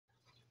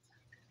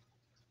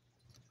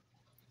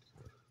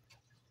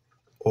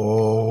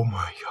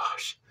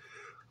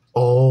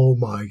Oh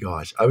my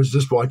gosh. I was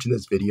just watching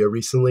this video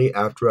recently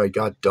after I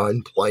got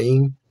done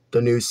playing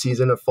the new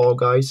season of Fall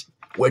Guys,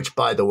 which,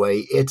 by the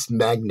way, it's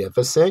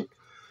magnificent.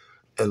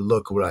 And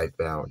look what I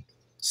found.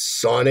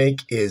 Sonic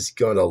is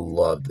gonna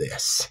love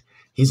this.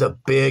 He's a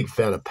big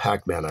fan of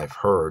Pac-Man, I've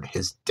heard.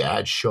 His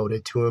dad showed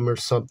it to him or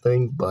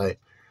something, but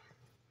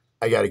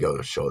I gotta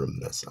go show him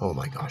this. Oh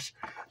my gosh.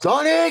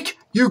 Sonic,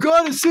 you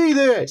gotta see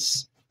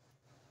this!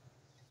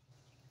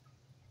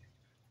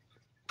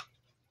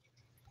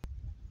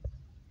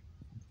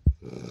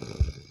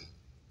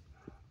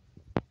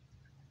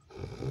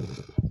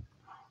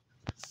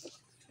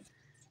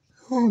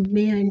 Oh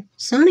man,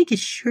 Sonic is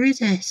sure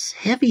is a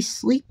heavy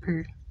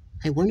sleeper.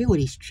 I wonder what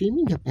he's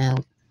dreaming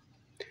about.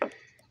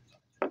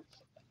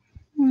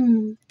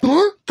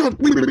 Huh?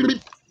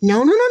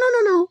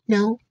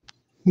 No,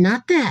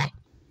 not that.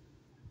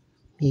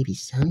 Maybe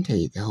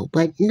someday though,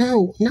 but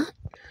no,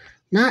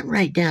 not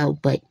right now,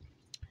 but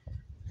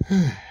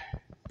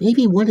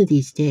maybe one of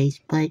these days,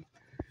 but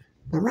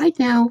right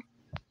now,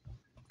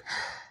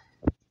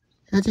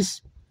 I'll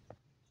just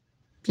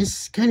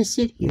kind of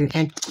sit here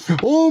and...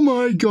 Oh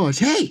my gosh.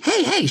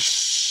 Hey,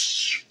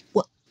 shh.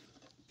 What?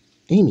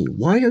 Amy,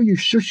 why are you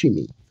shushing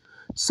me?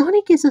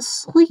 Sonic is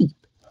asleep.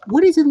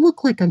 What does it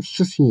look like I'm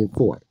shushing you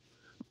for?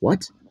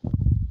 What?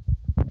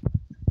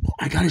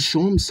 I gotta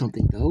show him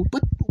something, though.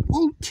 But,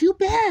 well, too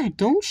bad.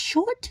 Don't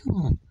show it to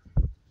him.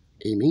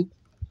 Amy,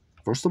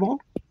 first of all,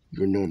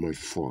 you're not my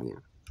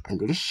father. I'm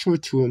gonna show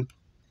it to him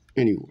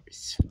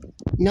anyways.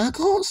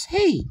 Knuckles,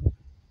 hey,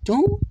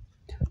 don't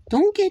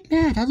get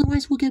mad.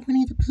 Otherwise, we'll get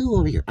Winnie the Pooh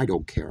over here. I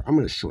don't care. I'm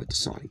gonna show it to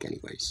Sonic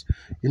anyways.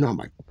 You're not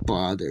my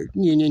father.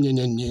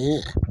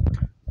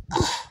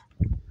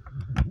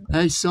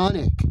 Hey,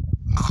 Sonic.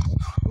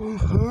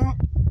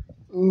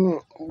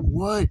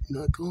 What,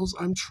 Knuckles?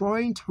 I'm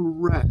trying to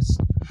rest.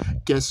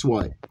 Guess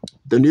what?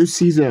 The new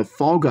season of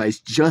Fall Guys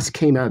just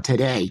came out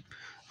today.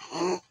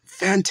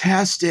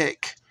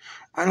 Fantastic.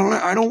 I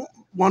don't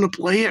want to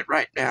play it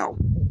right now.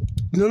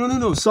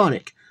 No,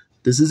 Sonic.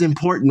 This is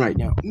important right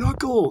now.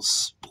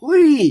 Knuckles,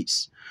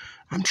 please.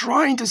 I'm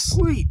trying to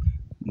sleep.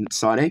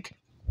 Sonic,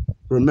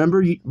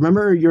 remember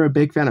you're a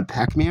big fan of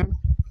Pac-Man?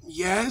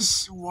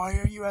 Yes. Why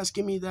are you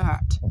asking me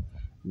that?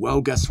 Well,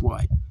 guess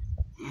what?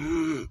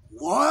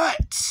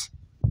 What?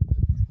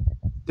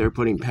 They're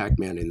putting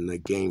Pac-Man in the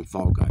game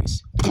Fall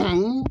Guys.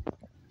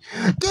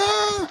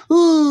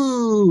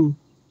 Yahoo!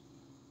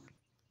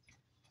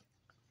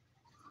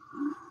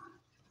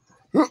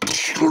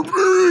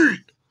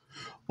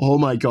 Oh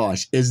my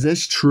gosh, is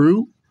this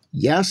true?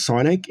 Yes,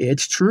 Sonic,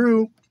 it's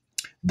true.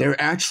 They're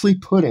actually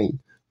putting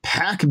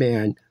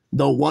Pac-Man,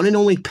 the one and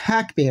only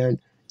Pac-Man,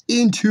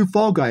 into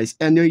Fall Guys.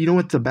 And you know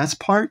what's the best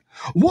part?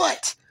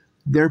 What?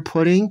 They're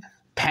putting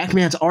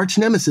Pac-Man's arch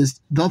nemesis,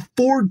 the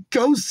four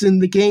ghosts, in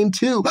the game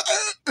too.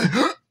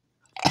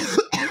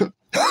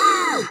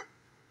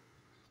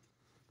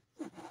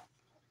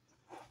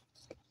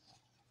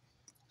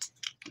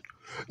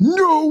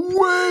 No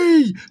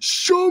way!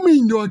 Show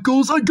me,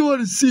 Knuckles. I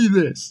gotta see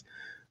this.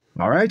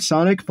 All right,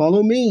 Sonic,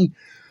 follow me.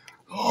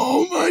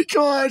 Oh my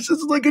gosh, this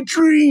is like a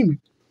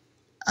dream.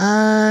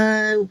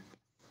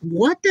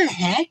 What the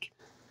heck?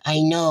 I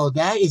know,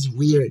 that is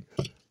weird.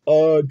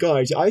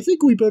 Guys, I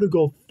think we better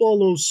go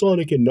follow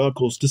Sonic and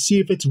Knuckles to see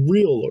if it's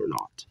real or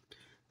not.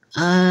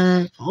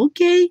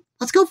 Okay.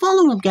 Let's go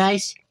follow him,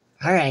 guys.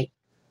 All right.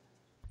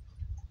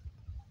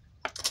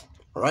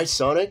 All right,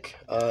 Sonic.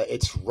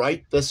 It's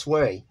right this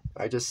way.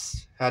 I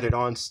just had it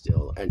on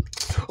still, and...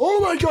 Oh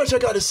my gosh, I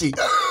gotta see!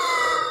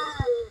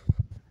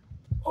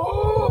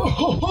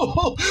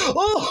 Oh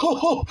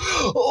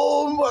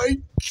my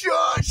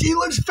gosh, he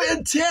looks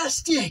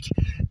fantastic!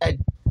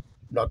 And,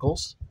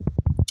 Knuckles,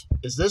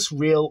 is this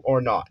real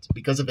or not?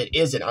 Because if it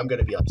isn't, I'm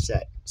gonna be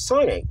upset.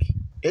 Sonic,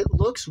 it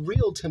looks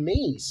real to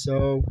me,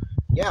 so,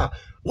 yeah.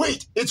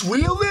 Wait, it's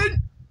real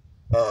then?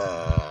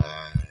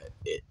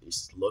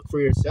 Just look for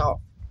yourself.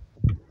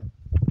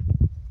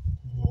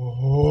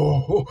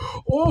 Oh,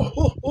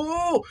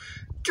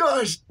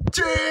 gosh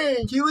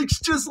dang, he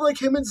looks just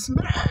like him in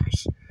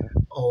Smash.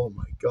 Oh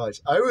my gosh,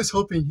 I was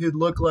hoping he'd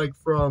look like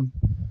from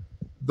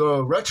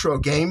the retro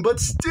game, but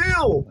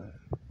still,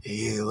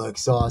 he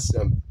looks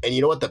awesome. And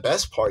you know what the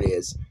best part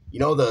is? You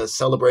know the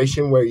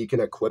celebration where you can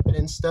equip it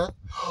and stuff?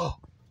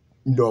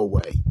 No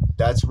way.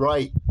 That's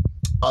right.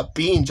 A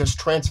bean just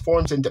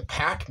transforms into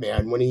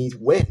Pac-Man when he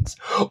wins.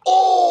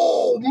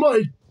 Oh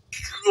my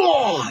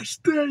gosh,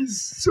 that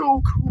is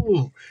so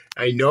cool.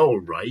 I know,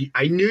 right?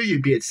 I knew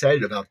you'd be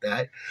excited about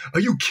that. Are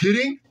you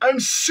kidding?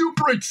 I'm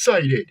super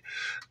excited.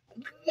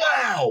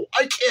 Wow,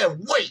 I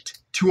can't wait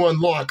to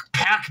unlock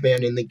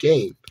Pac-Man in the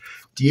game.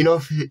 Do you know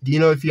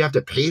if you have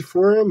to pay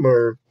for him,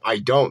 or I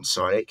don't,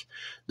 Sonic?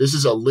 This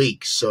is a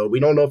leak, so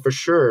we don't know for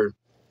sure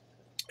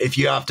if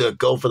you have to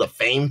go for the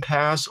Fame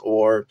Pass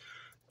or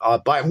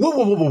buy.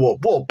 Whoa!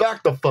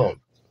 Back the phone.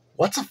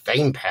 What's a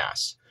Fame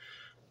Pass?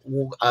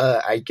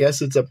 I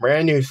guess it's a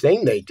brand new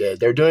thing they did.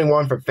 They're doing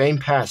one for Fame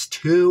Pass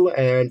 2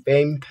 and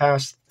Fame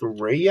Pass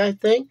 3, I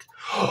think.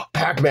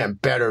 Pac-Man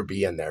better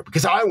be in there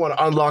because I want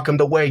to unlock him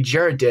the way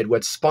Jared did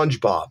with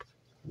SpongeBob.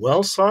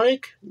 Well,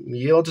 Sonic,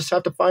 you'll just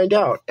have to find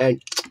out.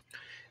 And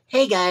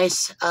hey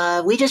guys,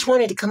 we just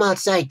wanted to come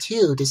outside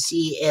too to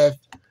see if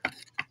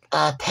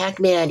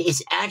Pac-Man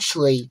is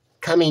actually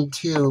coming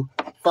to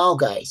Fall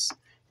Guys.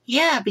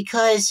 Yeah,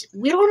 because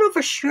we don't know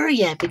for sure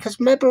yet. Because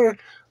remember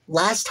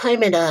last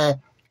time in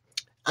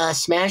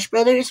Smash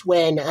Brothers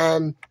when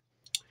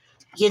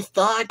you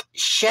thought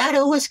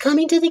Shadow was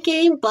coming to the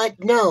game,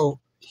 but no,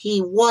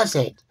 he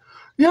wasn't.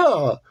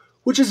 Yeah,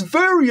 which is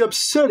very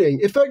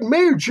upsetting. In fact,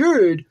 Mayor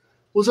Jared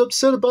was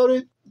upset about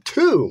it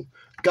too.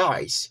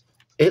 guys,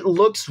 it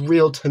looks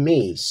real to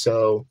me,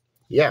 so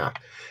yeah.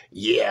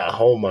 Yeah,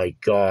 oh my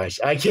gosh.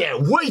 I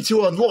can't wait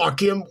to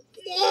unlock him.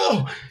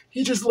 Whoa,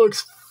 he just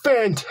looks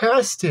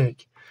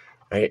fantastic.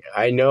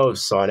 I know,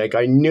 Sonic.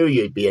 I knew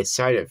you'd be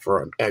excited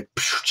for him. And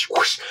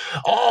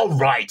all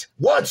right,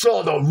 what's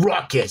all the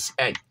ruckus?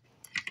 And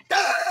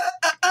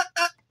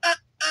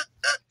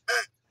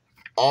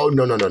oh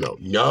no.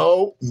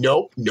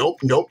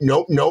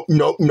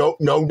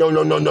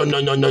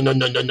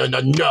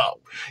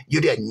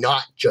 You did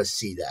not just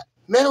see that.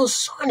 Metal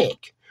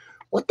Sonic,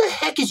 what the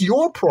heck is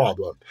your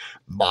problem?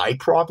 My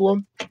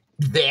problem?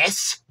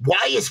 This?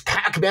 Why is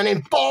Pac-Man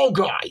in Fall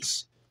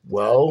Guys?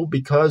 Well,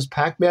 because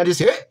Pac-Man is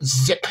it.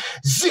 Zip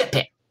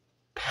it.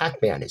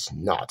 Pac-Man is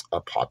not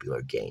a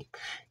popular game.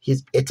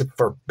 It's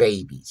for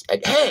babies.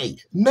 And hey,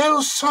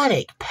 Metal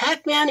Sonic,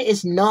 Pac-Man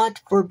is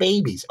not for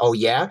babies. Oh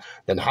yeah?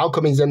 Then how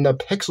come he's in the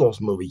Pixels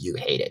movie you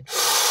hated?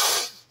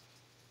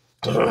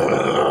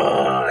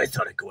 I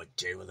thought I'd go a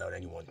day without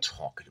anyone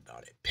talking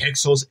about it.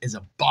 Pixels is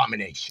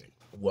abomination.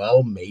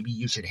 Well, maybe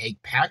you should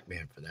hate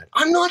Pac-Man for that.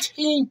 I'm not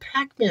hating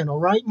Pac-Man, all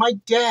right? My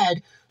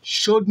dad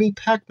showed me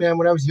Pac-Man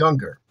when I was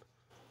younger.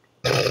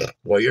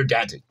 Well, your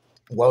dad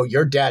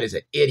is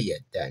an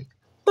idiot then.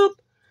 Boop.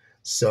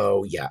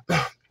 So, yeah.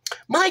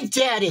 My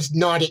dad is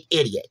not an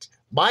idiot.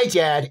 My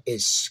dad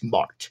is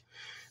smart.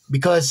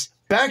 Because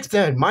back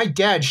then, my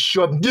dad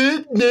showed...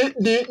 I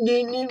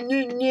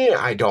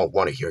don't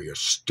want to hear your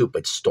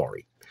stupid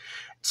story.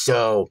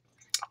 So,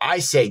 I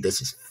say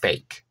this is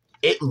fake.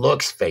 It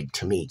looks fake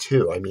to me,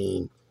 too. I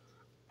mean,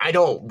 I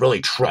don't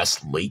really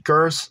trust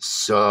leakers.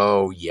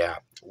 So, yeah.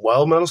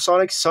 Well, Metal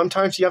Sonic,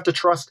 sometimes you have to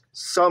trust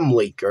some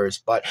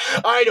leakers, but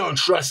I don't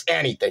trust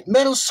anything.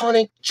 Metal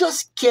Sonic,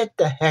 just get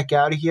the heck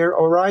out of here,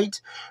 all right?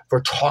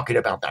 For talking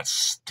about that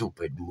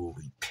stupid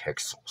movie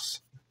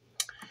Pixels.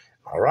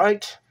 All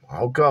right,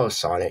 I'll go,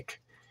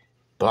 Sonic.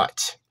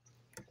 But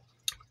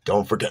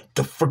don't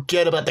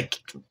forget about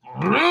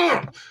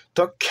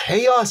the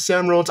Chaos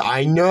Emeralds.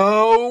 I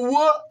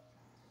know.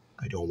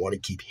 I don't want to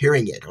keep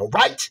hearing it, all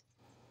right?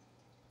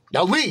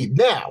 Now leave,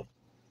 now.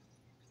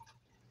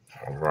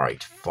 All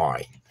right,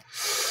 fine.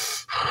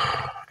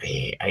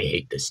 I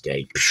hate this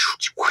day.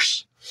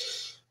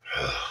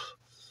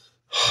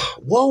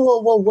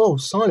 Whoa,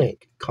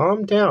 Sonic,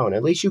 calm down.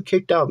 At least you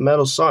kicked out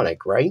Metal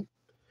Sonic, right?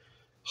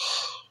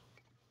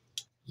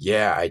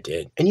 Yeah, I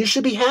did. And you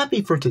should be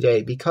happy for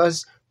today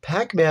because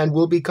Pac-Man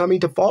will be coming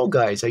to Fall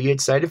Guys. Are you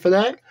excited for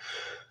that?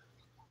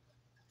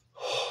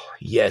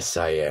 Yes,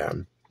 I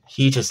am.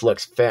 He just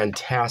looks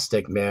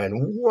fantastic, man.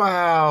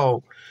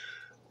 Wow.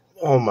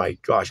 Oh my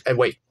gosh. And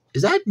wait.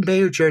 Is that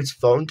Mayor Jared's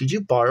phone? Did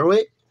you borrow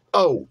it?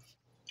 Oh,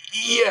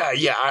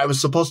 yeah. I was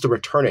supposed to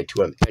return it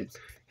to him. And,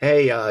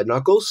 hey,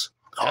 Knuckles?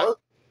 Huh?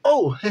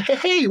 Oh,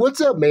 hey,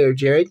 what's up, Mayor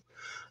Jared?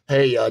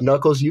 Hey,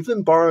 Knuckles, you've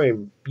been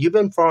borrowing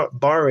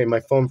my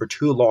phone for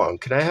too long.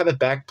 Can I have it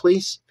back,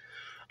 please?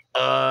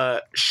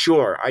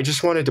 Sure. I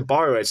just wanted to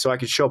borrow it so I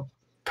could show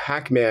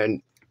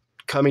Pac-Man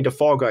coming to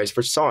Fall Guys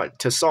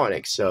to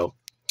Sonic, so...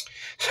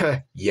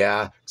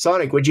 Yeah.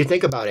 Sonic, what'd you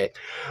think about it?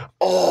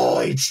 Oh,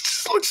 it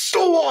looks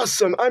so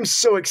awesome. I'm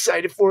so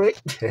excited for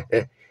it.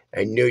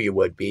 I knew you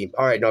would be.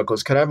 All right,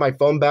 Knuckles, can I have my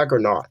phone back or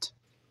not?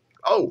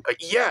 Oh,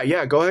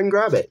 yeah. Go ahead and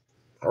grab it.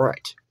 All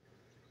right.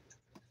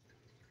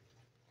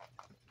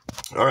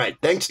 All right.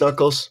 Thanks,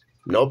 Knuckles.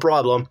 No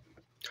problem.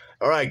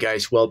 All right,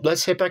 guys. Well,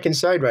 let's head back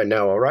inside right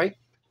now, all right?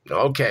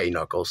 Okay,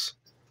 Knuckles.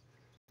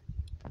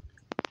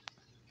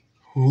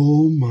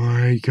 Oh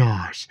my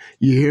gosh.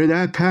 You hear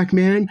that,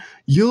 Pac-Man?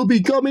 You'll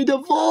be coming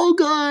to Fall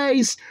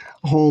Guys!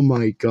 Oh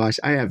my gosh,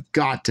 I have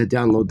got to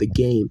download the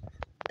game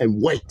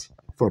and wait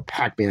for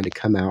Pac-Man to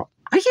come out.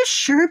 Are you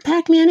sure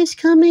Pac-Man is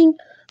coming?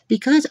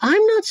 Because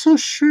I'm not so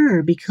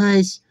sure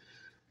because,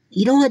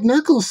 you know what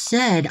Knuckles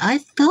said? I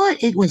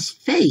thought it was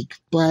fake,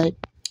 but...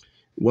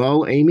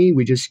 Well, Amy,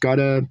 we just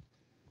gotta...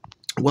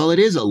 Well, it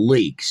is a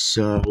leak,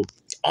 so...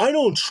 I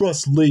don't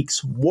trust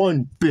leaks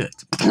one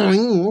bit.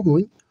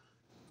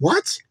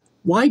 What?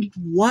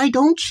 Why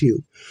don't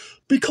you?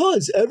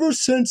 Because ever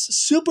since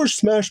Super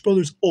Smash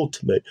Bros.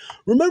 Ultimate,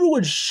 remember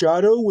when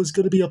Shadow was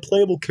going to be a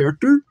playable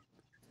character?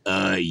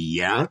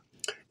 Yeah.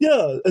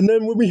 Yeah, and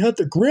then when we had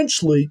the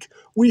Grinch leak,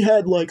 we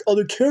had like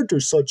other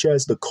characters such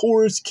as the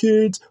Chorus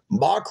Kids,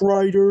 Mach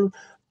Rider,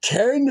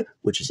 Ken,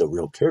 which is a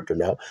real character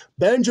now,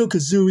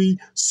 Banjo-Kazooie,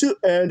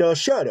 and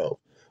Shadow.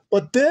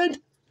 But then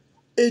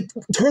it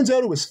turns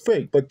out it was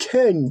fake. But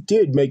Ken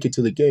did make it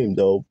to the game,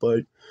 though,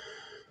 but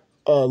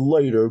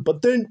later.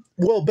 But then,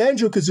 well,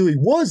 Banjo-Kazooie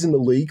was in the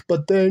leak,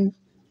 but then,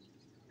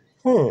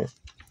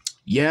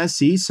 Yeah,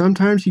 see,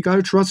 sometimes you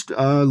gotta trust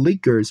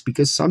leakers,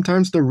 because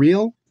sometimes they're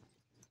real,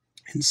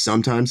 and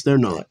sometimes they're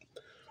not.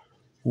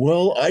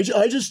 Well, I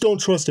just don't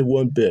trust it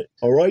one bit,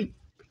 all right?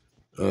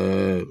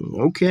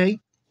 Okay.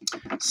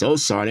 So,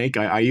 Sonic,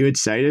 are you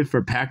excited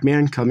for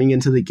Pac-Man coming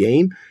into the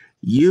game?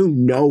 You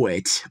know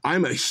it.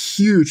 I'm a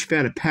huge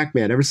fan of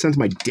Pac-Man ever since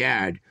my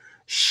dad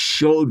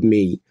showed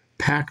me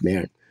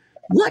Pac-Man.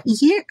 What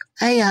year?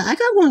 I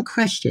got one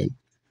question.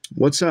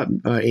 What's up,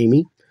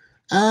 Amy?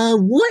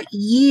 What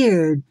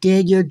year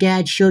did your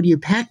dad show you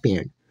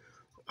Pac-Man?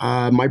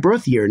 My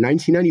birth year,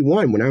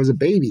 1991, when I was a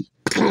baby.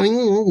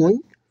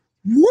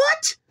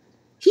 What?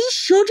 He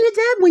showed you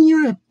that when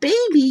you were a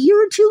baby? You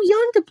were too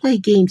young to play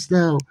games,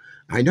 though.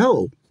 I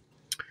know.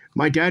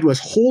 My dad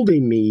was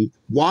holding me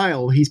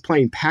while he's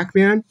playing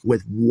Pac-Man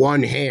with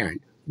one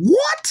hand.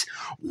 What?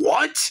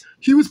 What?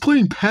 He was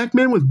playing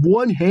Pac-Man with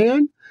one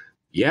hand?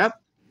 Yep.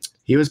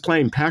 He was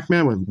playing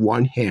Pac-Man with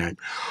one hand.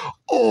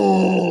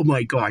 Oh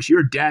my gosh,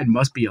 your dad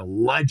must be a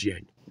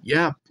legend.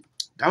 Yep.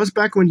 That was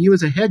back when he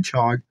was a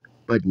hedgehog,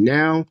 but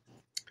now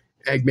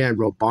Eggman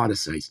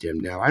roboticized him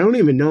now. I don't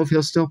even know if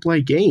he'll still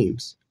play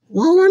games.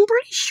 Well, I'm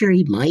pretty sure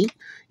he might.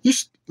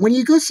 When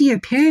you go see your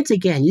parents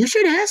again, you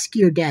should ask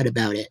your dad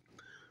about it.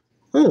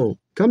 Oh,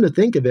 come to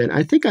think of it,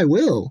 I think I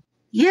will.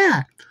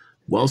 Yeah.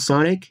 Well,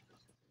 Sonic,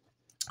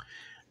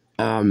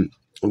 I'm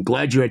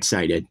glad you're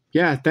excited.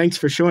 Yeah, thanks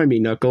for showing me,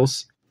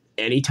 Knuckles.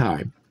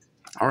 Anytime.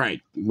 All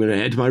right, I'm going to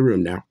head to my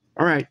room now.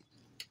 All right.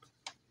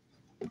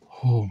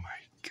 Oh,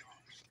 my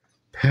gosh.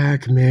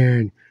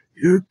 Pac-Man,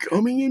 you're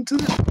coming into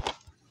the...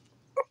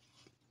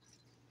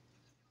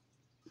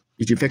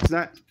 Did you fix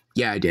that?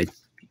 Yeah, I did.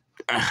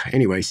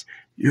 Anyways,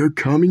 you're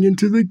coming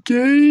into the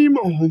game?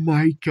 Oh,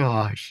 my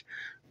gosh.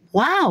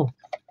 Wow.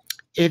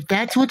 If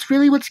that's what's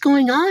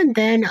going on,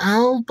 then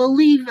I'll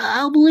believe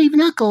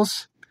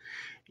Knuckles.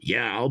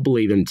 Yeah, I'll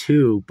believe him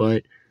too,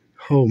 but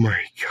oh my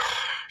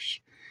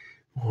gosh.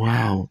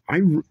 Wow.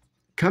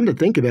 Come to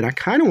think of it, I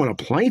kind of want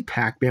to play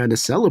Pac-Man to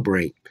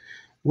celebrate.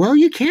 Well,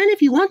 you can if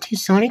you want to,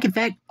 Sonic. In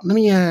fact, let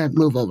me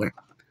move over.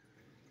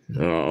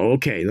 Oh,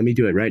 okay, let me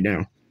do it right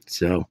now.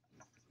 So.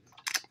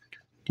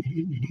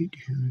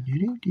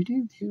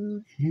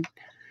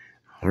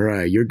 All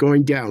right, you're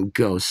going down,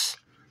 Ghost.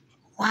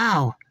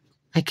 Wow.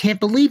 I can't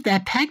believe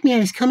that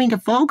Pac-Man is coming to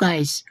Fall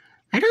Guys.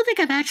 I don't think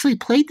I've actually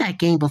played that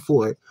game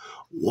before.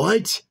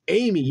 What?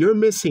 Amy, you're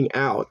missing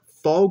out.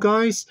 Fall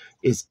Guys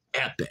is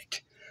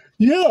epic.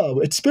 Yeah,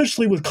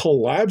 especially with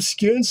collab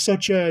skins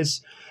such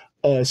as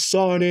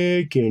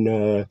Sonic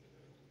and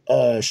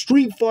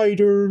Street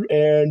Fighter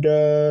and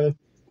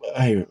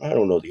I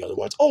don't know the other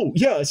ones. Oh,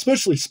 yeah,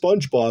 especially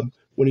SpongeBob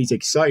when he's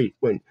excited.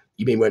 When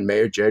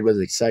Mayor Jared was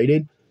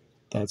excited?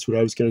 That's what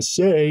I was going to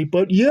say,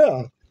 but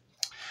yeah.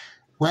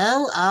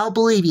 Well, I'll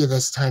believe you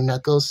this time,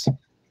 Knuckles.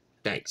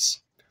 Thanks.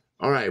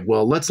 All right,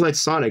 well, let's let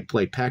Sonic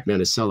play Pac-Man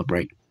to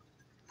celebrate.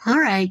 All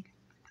right.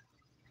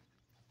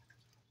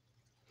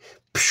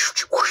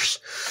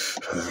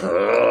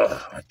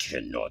 I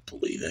cannot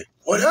believe it.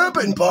 What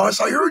happened, boss?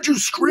 I heard you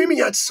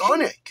screaming at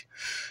Sonic.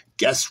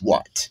 Guess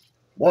what?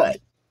 What?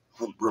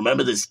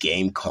 Remember this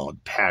game called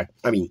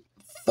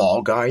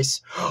Fall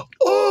Guys?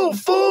 Oh,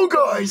 Fall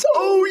Guys!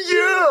 Oh,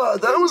 yeah!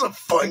 That was a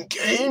fun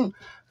game.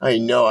 I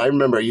know. I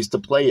remember I used to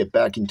play it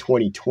back in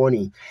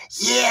 2020.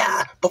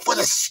 Yeah, before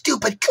the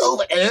stupid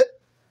COVID.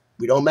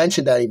 We don't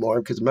mention that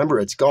anymore because remember,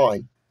 it's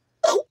gone.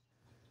 Oh,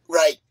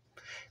 right.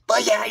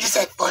 But yeah, I just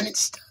had fun and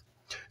stuff.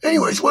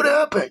 Anyways, what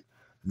happened?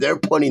 They're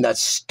putting that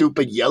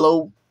stupid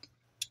yellow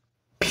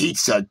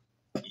pizza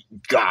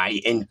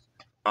guy in,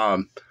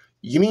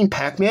 you mean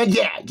Pac-Man?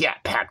 Yeah,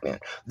 Pac-Man.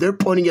 They're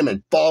putting him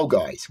in Fall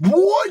Guys.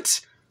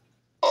 What?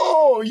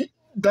 Oh,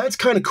 that's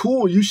kind of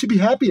cool. You should be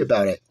happy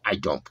about it. I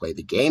don't play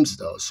the games,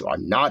 though, so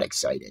I'm not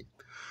excited.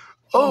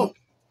 Oh,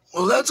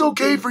 well, that's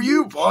okay for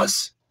you,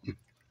 boss.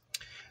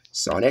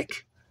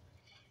 Sonic,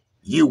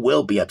 you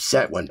will be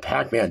upset when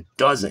Pac-Man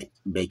doesn't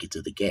make it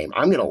to the game.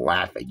 I'm going to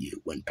laugh at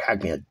you when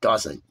Pac-Man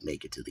doesn't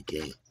make it to the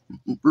game.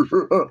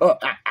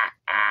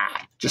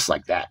 Just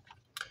like that.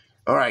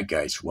 All right,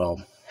 guys.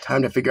 Well,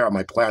 time to figure out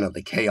my plan of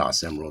the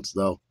Chaos Emeralds,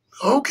 though.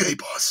 Okay,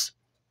 boss.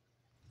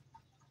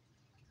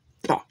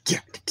 Oh, yeah,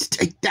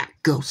 take that,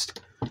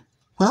 Ghost.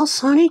 Well,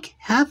 Sonic,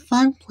 have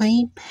fun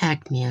playing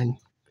Pac-Man.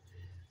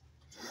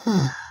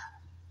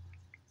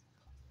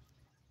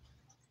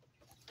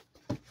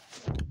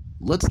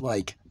 Looks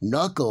like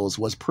Knuckles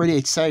was pretty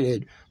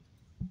excited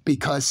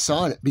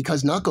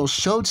because Knuckles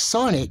showed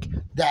Sonic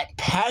that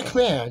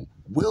Pac-Man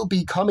will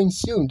be coming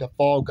soon to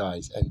Fall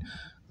Guys. And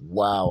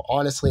wow,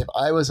 honestly, if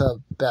I was a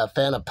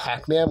fan of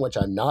Pac-Man, which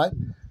I'm not,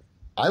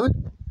 I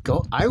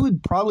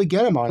would probably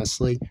get him,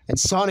 honestly. And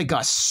Sonic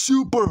got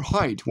super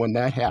hyped when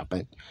that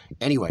happened.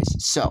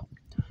 Anyways, so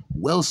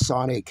will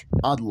Sonic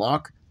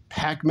unlock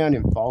Pac-Man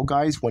in Fall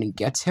Guys when he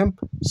gets him?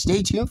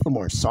 Stay tuned for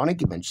more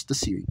Sonic Adventure the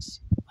series.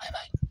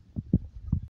 Bye-bye.